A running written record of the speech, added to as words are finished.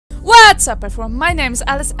What's up everyone, my name is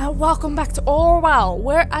Alice and welcome back to Orwell.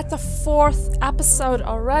 We're at the 4th episode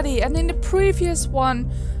already, and in the previous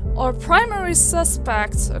one, our primary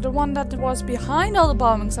suspect, the one that was behind all the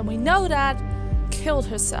bombings, and we know that, killed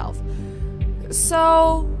herself.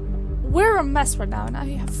 So, we're a mess right now, and I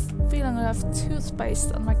have a feeling I have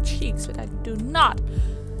toothpaste on my cheeks, but I do not.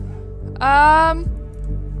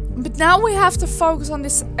 But now we have to focus on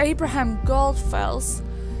this Abraham Goldfels,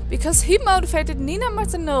 because he motivated Nina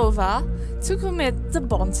Martinova to commit the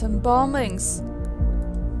Bonton bombings.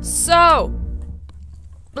 So,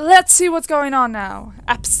 let's see what's going on now.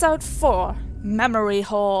 Episode 4, Memory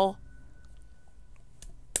Hall.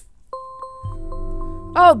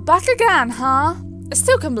 Oh, back again, huh? I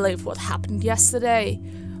still can't believe what happened yesterday.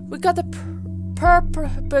 We got the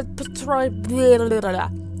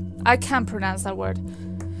I can't pronounce that word.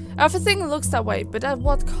 Everything looks that way, but at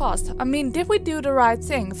what cost? I mean, did we do the right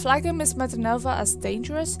thing? Flagging Miss Martinova as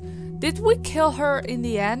dangerous? Did we kill her in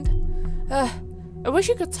the end? I wish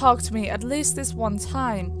you could talk to me at least this one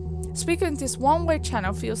time. Speaking this one-way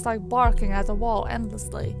channel feels like barking at the wall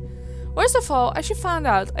endlessly. Worst of all, as you found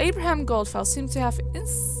out, Abraham Goldfels seemed to have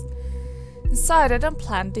incited and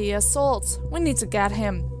planned the assault. We need to get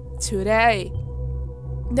him. Today.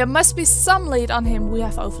 There must be some lead on him we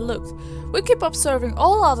have overlooked. We keep observing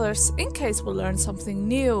all others in case we learn something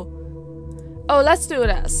new. Oh, let's do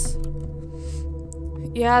this.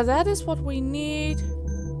 Yeah, that is what we need.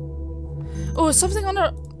 Oh, something on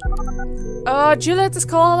the... Oh, Juliet is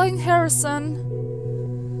calling Harrison.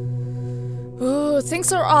 Ooh,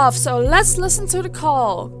 things are off, so let's listen to the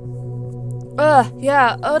call.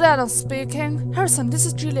 Yeah, Odette speaking. Harrison, this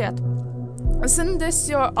is Juliet. Isn't this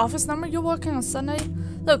your office number? You're working on Sunday?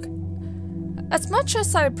 Look, as much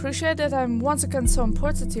as I appreciate that I'm once again so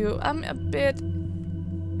important to you, I'm a bit...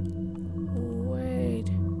 Wait...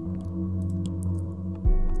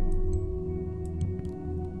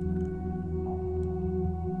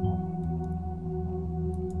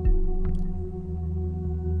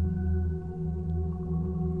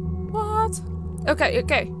 What?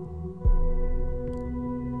 Okay.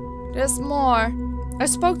 There's more. I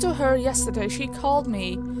spoke to her yesterday. She called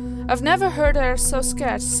me. I've never heard her so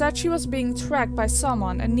scared. She said she was being tracked by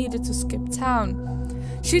someone and needed to skip town.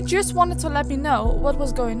 She just wanted to let me know what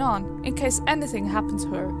was going on, in case anything happened to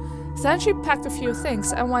her. Then she packed a few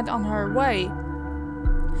things and went on her way.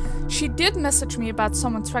 She did message me about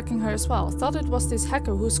someone tracking her as well. Thought it was this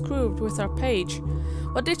hacker who screwed with her page.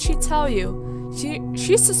 What did she tell you?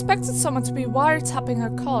 She suspected someone to be wiretapping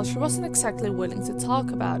her calls. She wasn't exactly willing to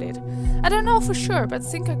talk about it. I don't know for sure, but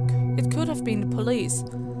think it could have been the police.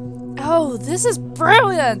 Oh, this is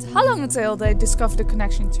brilliant! How long until they discover the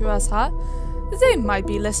connection to us, huh? They might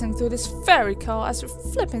be listening to this fairy call as we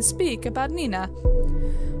flip and speak about Nina.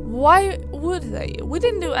 Why would they? We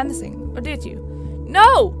didn't do anything, or did you?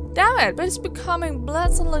 No! Damn it, but it's becoming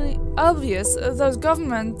blatantly obvious those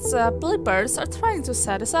government blippers are trying to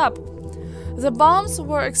set us up. The bombs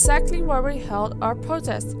were exactly where we held our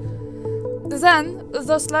protest. Then,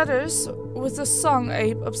 those letters with the song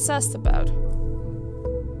Abe obsessed about.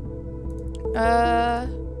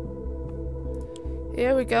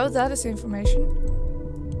 Here we go, that is information.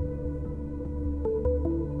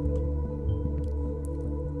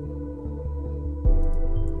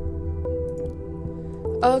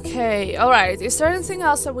 Okay, alright, is there anything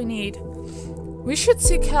else that we need? We should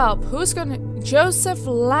seek help. Who's gonna... Joseph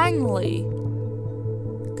Langley.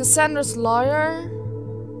 Cassandra's lawyer.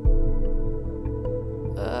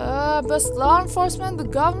 But law enforcement, the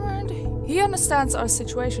government... He understands our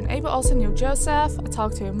situation. Abe also knew Joseph. I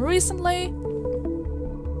talked to him recently.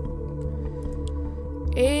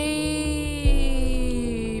 Abe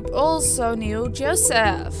also knew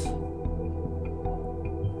Joseph.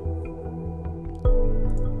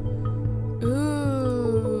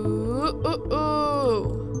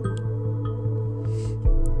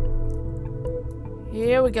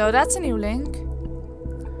 Here we go. That's a new link.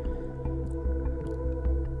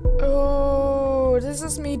 Oh, this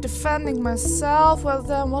is me defending myself. Well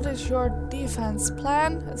then, what is your defense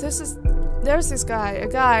plan? There's this guy. A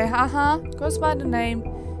guy, goes by the name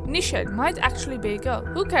Initiate. Might actually be a girl.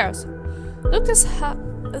 Who cares? Look, this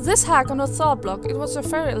hack on the thought block. It was a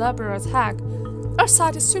very elaborate hack. Our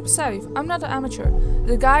site is super safe. I'm not an amateur.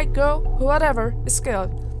 The guy, girl, whatever, is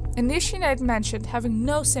skilled. Initiate mentioned having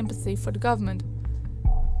no sympathy for the government.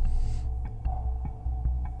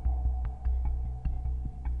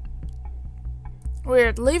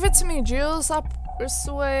 Weird. Leave it to me, Jules. I'll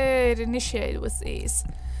persuade Initiate with these.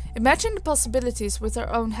 Imagine the possibilities with our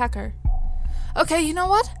own hacker. Okay, you know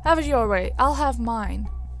what? Have it your way. I'll have mine.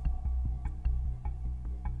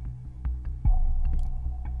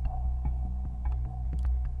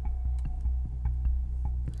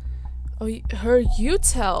 Oh, her you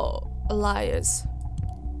tell alias.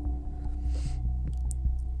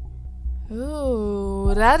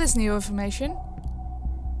 Ooh, that is new information.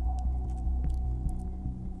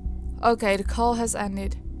 Okay, the call has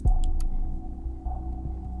ended.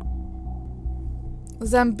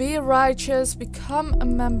 Then be righteous, become a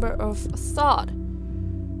member of thought.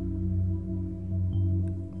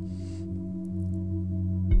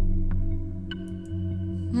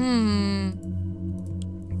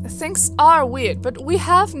 Things are weird, but we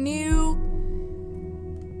have new...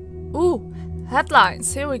 Ooh,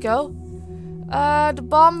 headlines. Here we go. The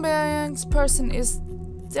bombings person is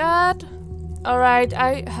dead. Alright,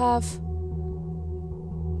 I have...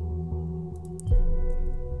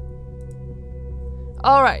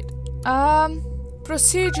 Alright.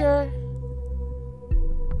 Procedure.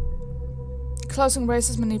 Closing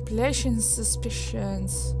racist manipulations,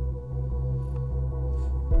 suspicions.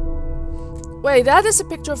 Wait, that is a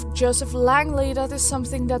picture of Joseph Langley. That is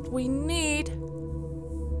something that we need.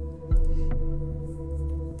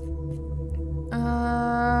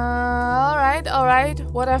 Alright,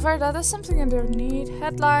 whatever. That is something I don't need.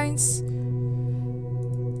 Headlines.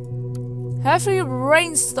 Heavy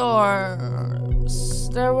rainstorms.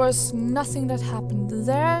 There was nothing that happened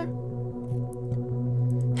there.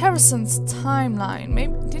 Harrison's timeline.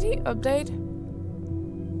 Maybe did he update?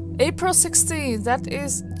 April 16th. That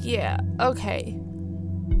is, yeah, okay.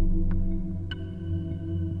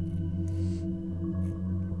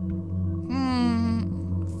 Hmm.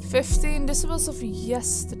 15. This was of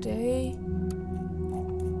yesterday.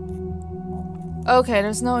 Okay,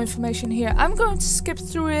 there's no information here. I'm going to skip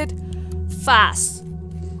through it fast.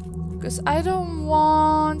 Because I don't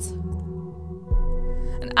want...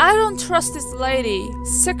 And I don't trust this lady.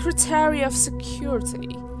 Secretary of Security.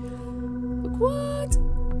 Like, what?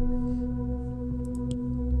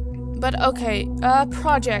 But okay,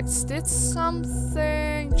 projects. Did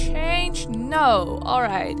something change? No.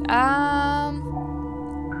 Alright.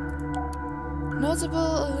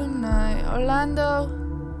 Notable alumni. Orlando.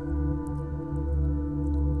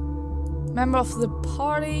 Member of the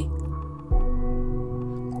party.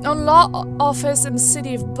 Own law office in the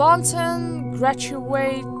city of Bonton.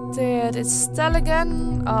 Graduated in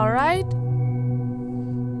Stelligan. Alright.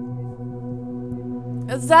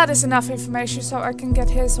 That is enough information so I can get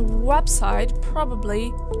his website,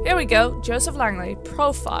 probably. Here we go, Joseph Langley,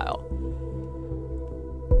 profile.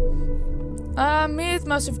 Meet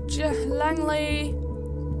most of Langley.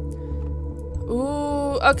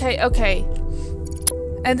 Ooh, okay.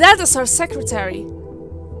 And that is our secretary.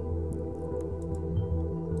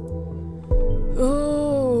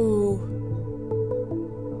 Ooh.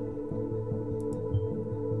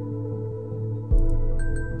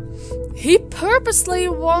 He purposely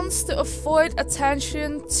wants to avoid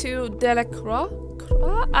attention to Delacroix.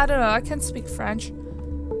 I don't know, I can't speak French.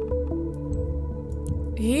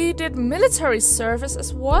 He did military service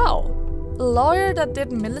as well. A lawyer that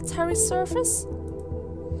did military service?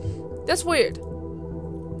 That's weird.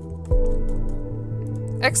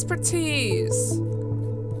 Expertise.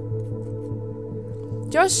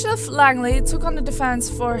 Joseph Langley took on the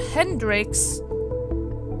defense for Hendricks.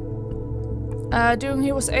 During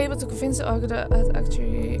he was able to convince the auditor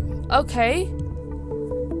actually... Okay.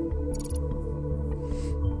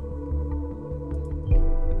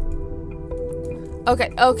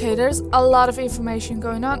 Okay, there's a lot of information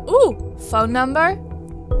going on. Ooh, phone number.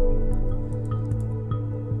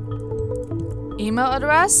 Email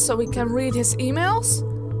address, so we can read his emails.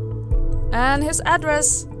 And his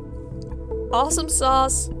address. Awesome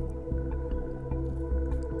sauce.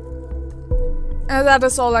 And that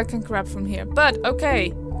is all I can grab from here. But,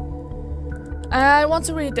 okay. I want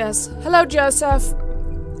to read this. Hello, Joseph.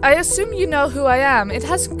 I assume you know who I am. It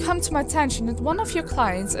has come to my attention that one of your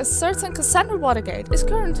clients, a certain Cassandra Watergate, is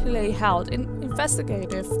currently held in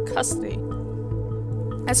investigative custody.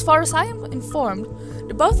 As far as I am informed,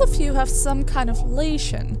 the both of you have some kind of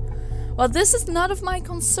relation. While this is not of my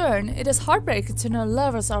concern, it is heartbreaking to know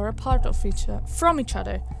lovers are apart from each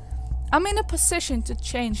other. I'm in a position to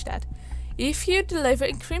change that. If you deliver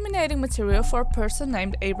incriminating material for a person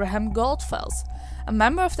named Abraham Goldfels, a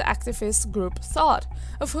member of the activist group Thought,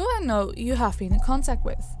 of whom I know you have been in contact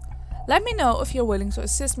with. Let me know if you're willing to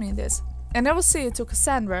assist me in this, and I will see you to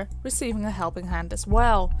Cassandra, receiving a helping hand as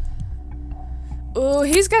well. Ooh,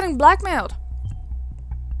 he's getting blackmailed.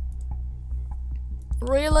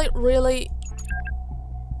 Really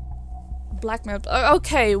blackmailed.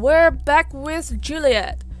 Okay, we're back with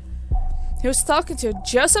Juliet. He was talking to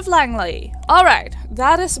Joseph Langley. Alright,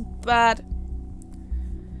 that is bad.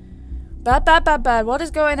 Bad. What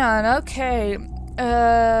is going on? Okay.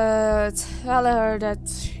 Tell her that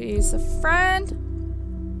she's a friend.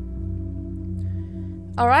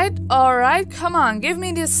 Alright, come on, give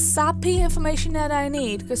me this sappy information that I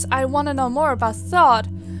need, because I want to know more about thought.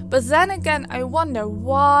 But then again, I wonder,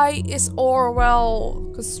 why is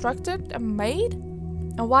Orwell constructed and made?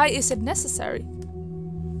 And why is it necessary?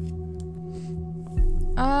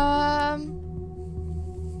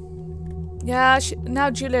 Yeah, now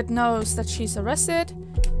Juliet knows that she's arrested.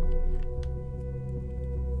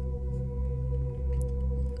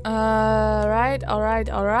 Alright.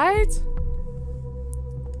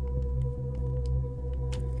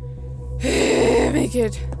 Make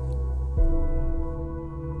it.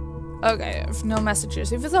 Okay, I have no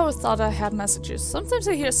messages. Even though I thought I had messages. Sometimes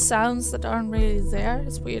I hear sounds that aren't really there.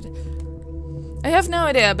 It's weird. I have no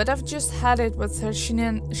idea, but I've just had it with her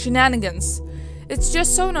shenanigans. It's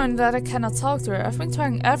just so annoying that I cannot talk to her. I've been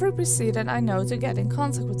trying every PC that I know to get in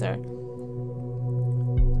contact with her.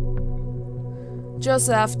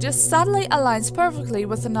 Joseph, this sadly aligns perfectly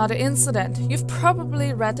with another incident. You've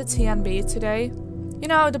probably read the TNB today. You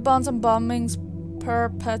know, the Bonton bombings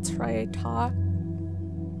perpetrator.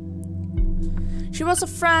 She was a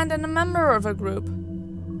friend and a member of a group.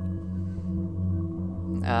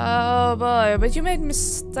 Oh boy, but you made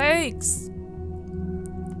mistakes.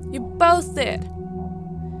 You both did.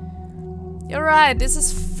 You're right, this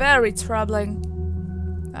is very troubling.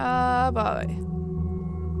 Oh boy.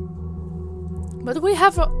 But we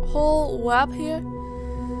have a whole web here.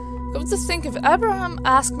 Come to think, if Abraham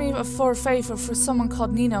asked me for a favor for someone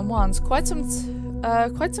called Nina once, quite some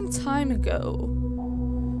time ago.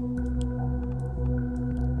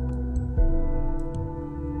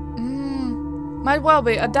 Might well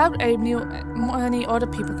be. I doubt Abe knew any other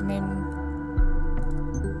people can name him.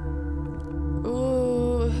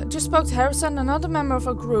 Ooh, I just spoke to Harrison, another member of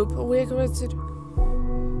a group. We agreed to.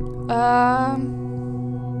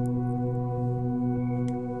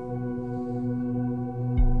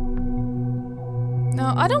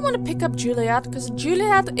 No, I don't want to pick up Juliet, because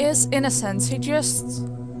Juliet is innocent. She just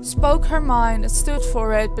spoke her mind, stood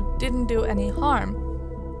for it, but didn't do any harm.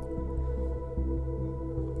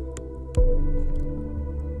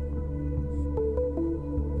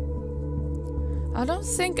 I don't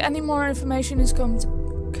think any more information is going to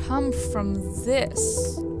come from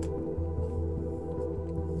this.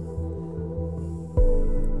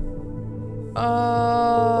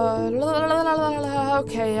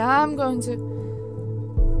 Okay, I'm going to...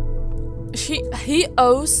 He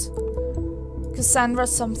owes Cassandra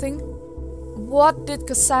something. What did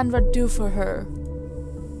Cassandra do for her?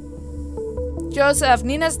 Joseph,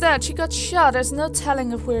 Nina's dead. She got shot. There's no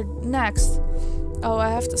telling if we're next. Oh, I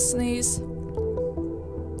have to sneeze.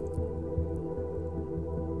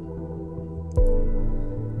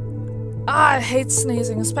 I hate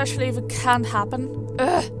sneezing, especially if it can't happen.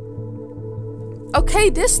 Ugh. Okay,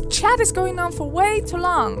 this chat is going on for way too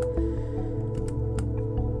long.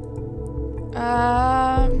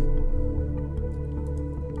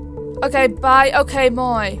 Okay, bye. Okay,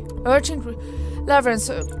 Moy. Urgent Leverance,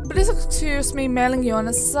 please excuse me mailing you on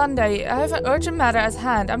a Sunday. I have an urgent matter at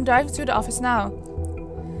hand. I'm driving to the office now.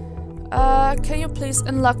 Can you please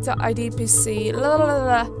unlock the IDPC? La la la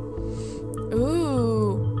la.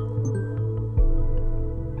 Ooh.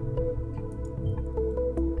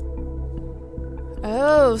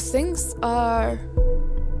 Oh, things are...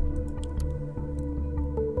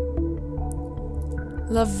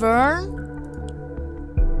 Laverne?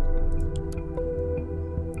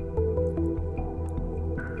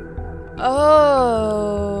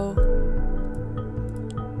 Oh.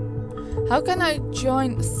 How can I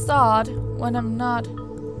join Thought when I'm not?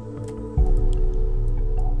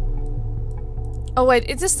 Oh wait,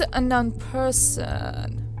 it is the unknown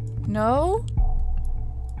person. No?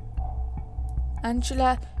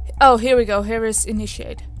 Angela. Oh, here we go. Here is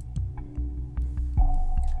initiate.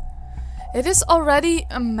 It is already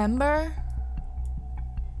a member.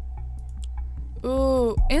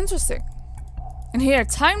 Ooh, interesting. And here,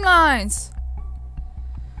 timelines.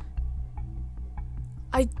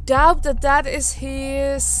 I doubt that that is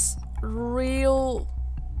his real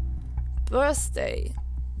birthday.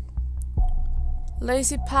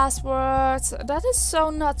 Lazy passwords. That is so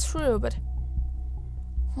not true, but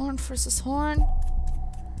Horn versus Horn.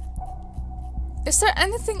 Is there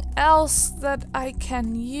anything else that I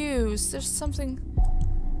can use? There's something...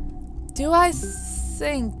 Do I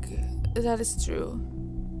think that is true?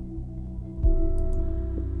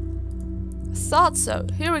 Thought so.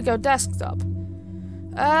 Here we go, desktop.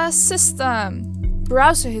 System.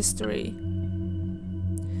 Browser history.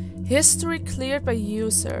 History cleared by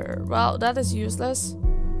user. Well, that is useless.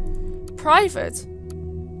 Private.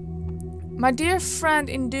 My dear friend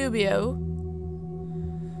in dubio.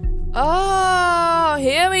 Oh,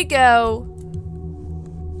 here we go.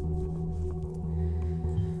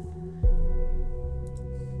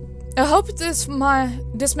 I hope this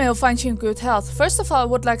mail finds you in good health. First of all, I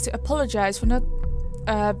would like to apologize for not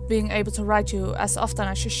being able to write you as often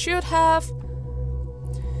as you should have.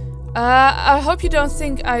 I hope you don't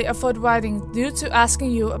think I avoid writing due to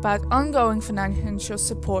asking you about ongoing financial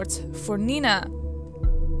support for Nina.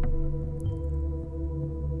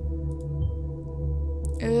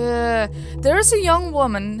 There is a young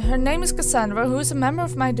woman, her name is Cassandra, who is a member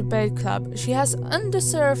of my debate club. She has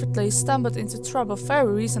undeservedly stumbled into trouble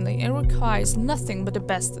very recently and requires nothing but the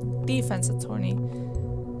best defense attorney.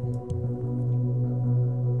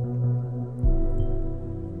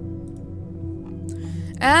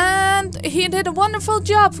 And he did a wonderful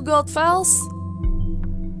job for Goldfells.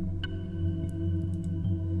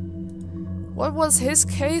 What was his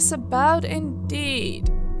case about indeed?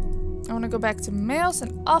 I want to go back to mails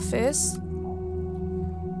and office.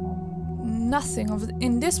 Nothing of it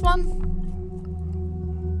in this one.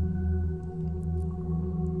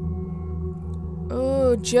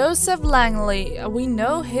 Oh, Joseph Langley. We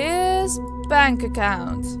know his bank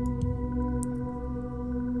account.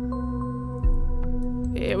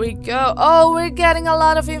 Here we go. Oh, we're getting a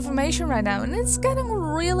lot of information right now, and it's getting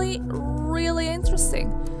really, really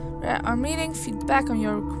interesting. Our meeting, feedback on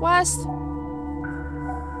your request.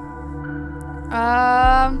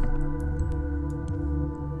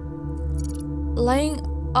 Laying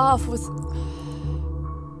off with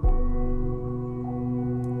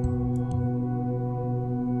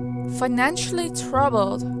financially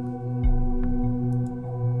troubled.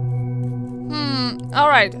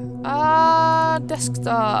 Alright.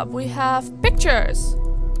 Desktop. We have pictures.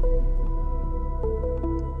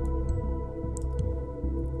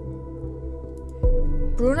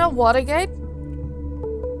 Bruno Watergate.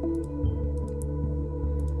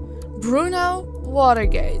 Bruno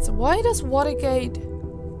Watergate. Why does Watergate...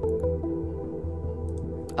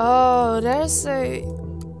 Oh, there's a...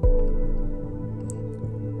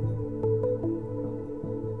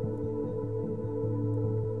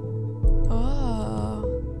 Oh.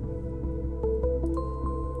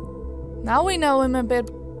 Now we know him a bit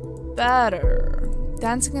better.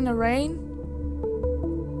 Dancing in the Rain.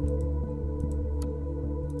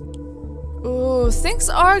 Ooh, things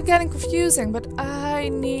are getting confusing, but I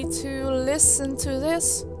need to listen to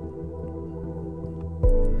this.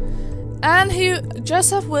 And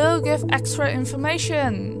Joseph will give extra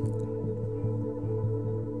information.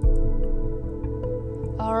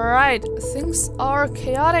 Alright, things are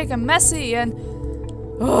chaotic and messy and...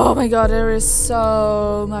 Oh my god, there is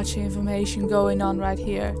so much information going on right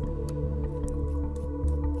here.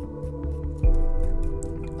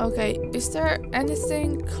 Okay, is there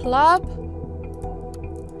anything? Club?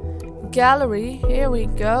 Gallery, here we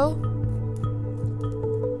go.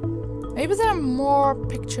 Maybe there are more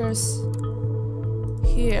pictures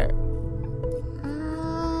here.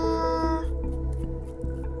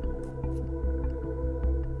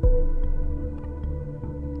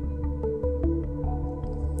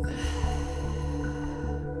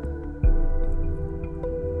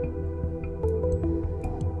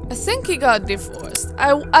 I think he got divorced.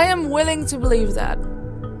 I am willing to believe that.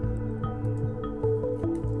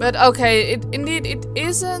 But okay, indeed it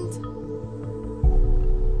isn't.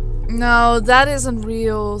 No, that isn't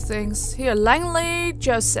real things. Here, Langley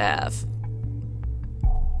Joseph.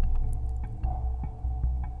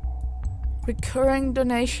 Recurring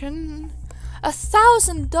donation.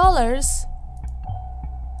 $1,000?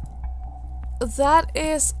 That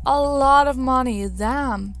is a lot of money,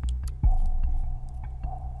 damn.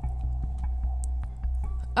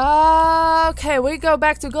 Okay, we go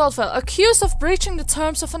back to Goldfell. Accused of breaching the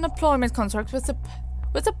terms of an employment contract with the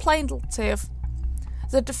plaintiff.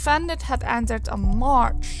 The defendant had entered on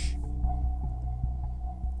March.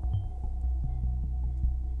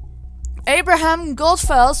 Abraham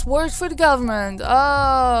Goldfells worked for the government.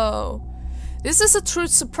 Oh. This is a true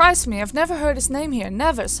surprise to me. I've never heard his name here.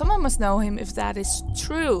 Never. Someone must know him if that is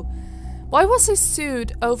true. Why was he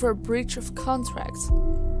sued over a breach of contract?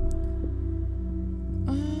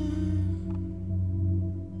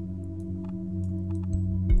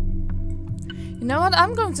 You know what?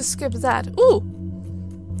 I'm going to skip that. Ooh!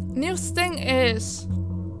 New thing is...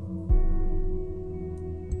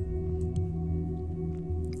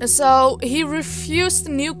 So, he refused the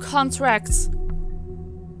new contract.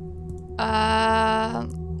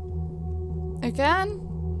 Again?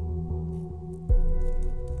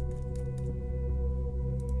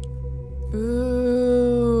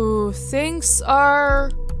 Ooh, things are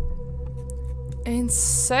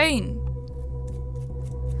insane.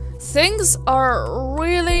 Things are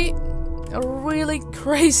really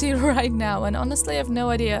crazy right now, and honestly I have no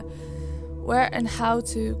idea where and how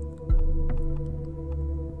to.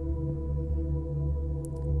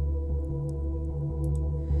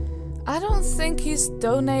 I don't think he's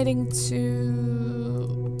donating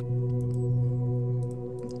to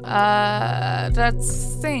that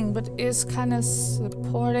thing, but is kind of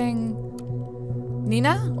supporting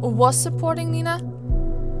Nina, or was supporting Nina.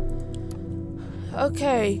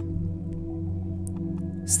 Okay.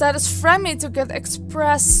 Status friendly to get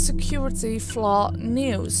express security flaw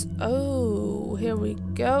news. Oh, here we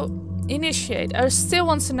go. Initiate. I still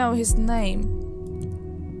want to know his name.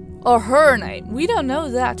 Or her name. We don't know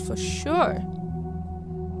that for sure.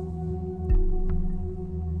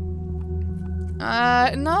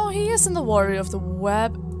 No, he isn't the warrior of the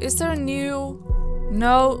web. Is there a new...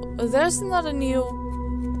 No, there's not a new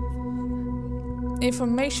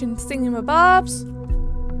information thingamabobs.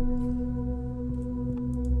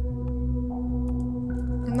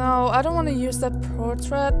 No, I don't want to use that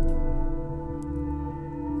portrait.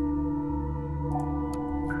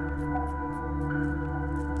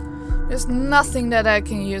 There's nothing that I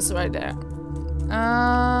can use right there.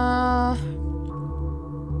 Oh,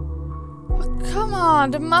 come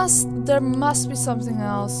on, there must be something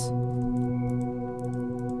else.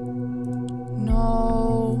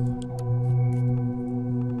 No.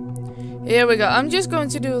 Here we go. I'm just going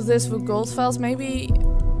to do this with gold files. Maybe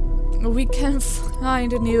we can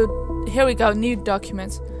find a new... Here we go, new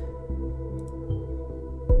document.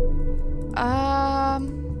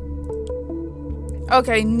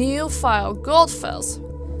 Okay, new file, gold files.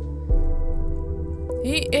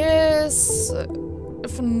 He is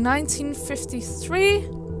from 1953,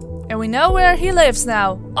 and we know where he lives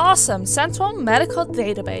now. Awesome, Central Medical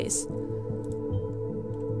Database.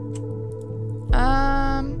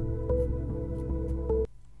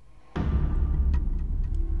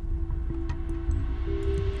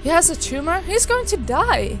 He has a tumor. He's going to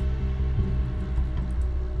die.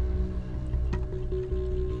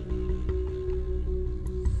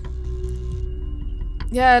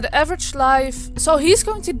 Yeah, the average life... So he's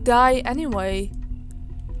going to die anyway.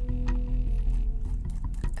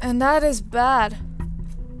 And that is bad.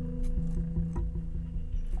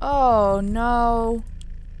 Oh no.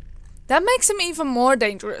 That makes him even more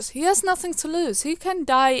dangerous. He has nothing to lose. He can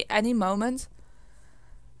die any moment.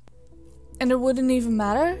 And it wouldn't even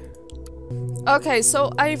matter. Okay,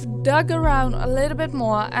 so I've dug around a little bit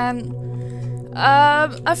more and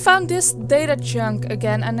I found this data chunk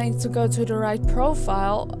again. I need to go to the right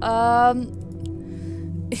profile.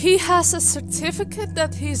 He has a certificate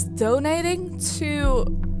that he's donating to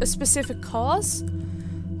a specific cause.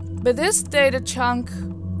 But this data chunk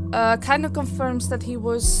kind of confirms that he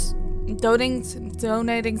was donating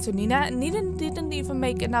to Nina. And Nina didn't even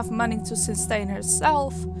make enough money to sustain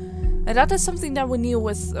herself. And that is something that we knew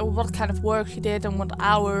with what kind of work she did and what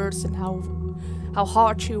hours and how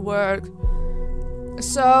hard she worked.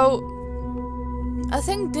 So I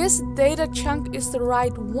think this data chunk is the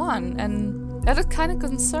right one, and that is kind of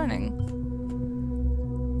concerning.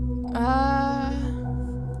 I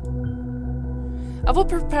will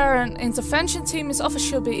prepare an intervention team. His office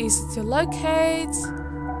should be easy to locate.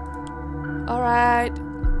 Alright.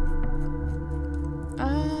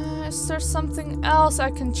 Is there something else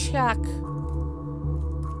I can check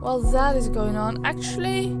while that is going on?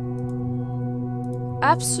 Actually,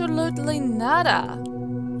 absolutely nada.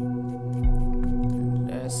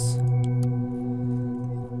 There's...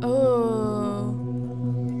 Oh.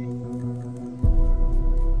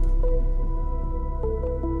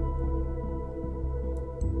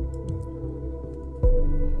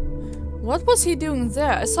 What was he doing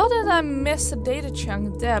there? I saw that I missed a data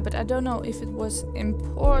chunk there, but I don't know if it was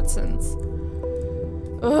important.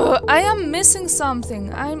 I am missing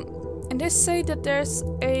something. And they say that there's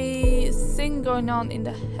a thing going on in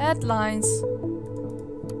the headlines.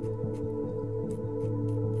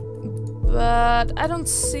 But I don't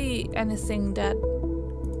see anything that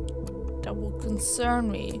will concern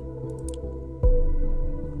me.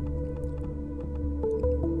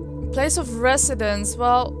 Place of residence,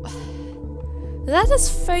 well... That is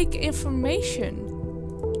fake information.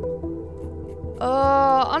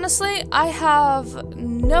 Honestly, I have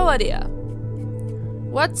no idea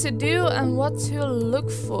what to do and what to look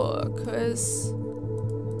for, because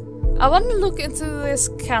I want to look into this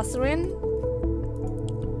Catherine,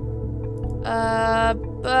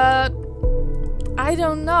 but I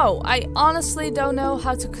don't know. I honestly don't know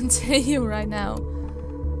how to continue right now.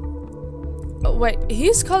 Oh, wait,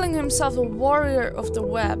 he's calling himself a warrior of the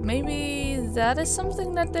web. Maybe that is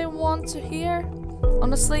something that they want to hear?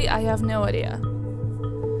 Honestly, I have no idea.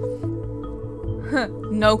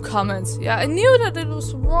 No comments. Yeah, I knew that it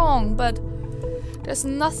was wrong, but there's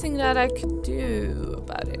nothing that I could do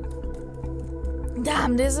about it.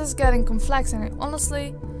 Damn, this is getting complex, and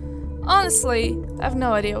honestly, I have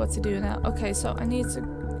no idea what to do now. Okay, so I need to...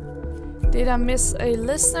 Did I miss a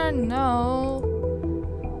listener? No.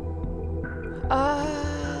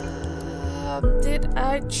 Did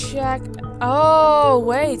I check... Oh,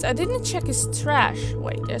 wait, I didn't check his trash.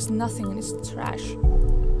 Wait, there's nothing in his trash.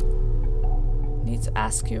 Need to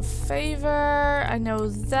ask you a favor. I know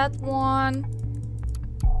that one.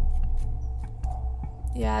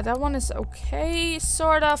 Yeah, that one is okay,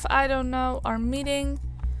 sort of. I don't know. Our meeting.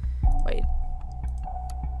 Wait.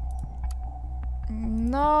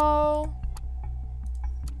 No.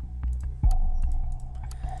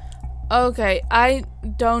 Okay, I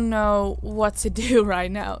don't know what to do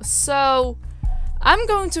right now. So, I'm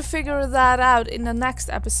going to figure that out in the next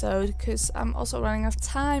episode, because I'm also running out of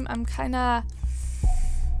time. I'm kinda...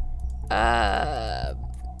 kind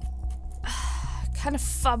of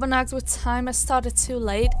fabbernacked with time. I started too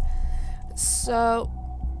late. So...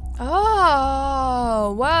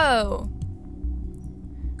 Oh, whoa.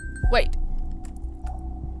 Wait.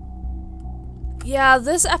 Yeah,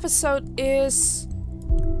 this episode is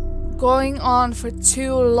going on for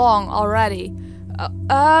too long already.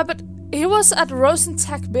 But he was at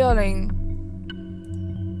Rosentech building.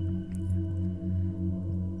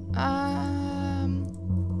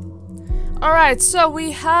 Alright, so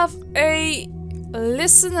we have a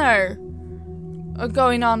listener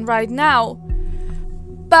going on right now.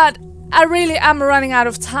 But I really am running out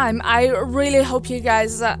of time. I really hope you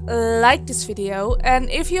guys like this video. And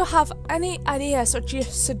if you have any ideas or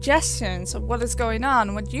suggestions of what is going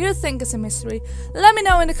on, what you think is a mystery, let me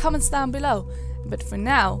know in the comments down below. But for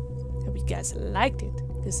now, I hope you guys liked it.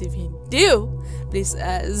 Because if you do, please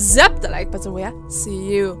zap the like button.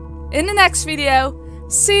 See you in the next video.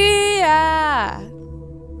 See ya!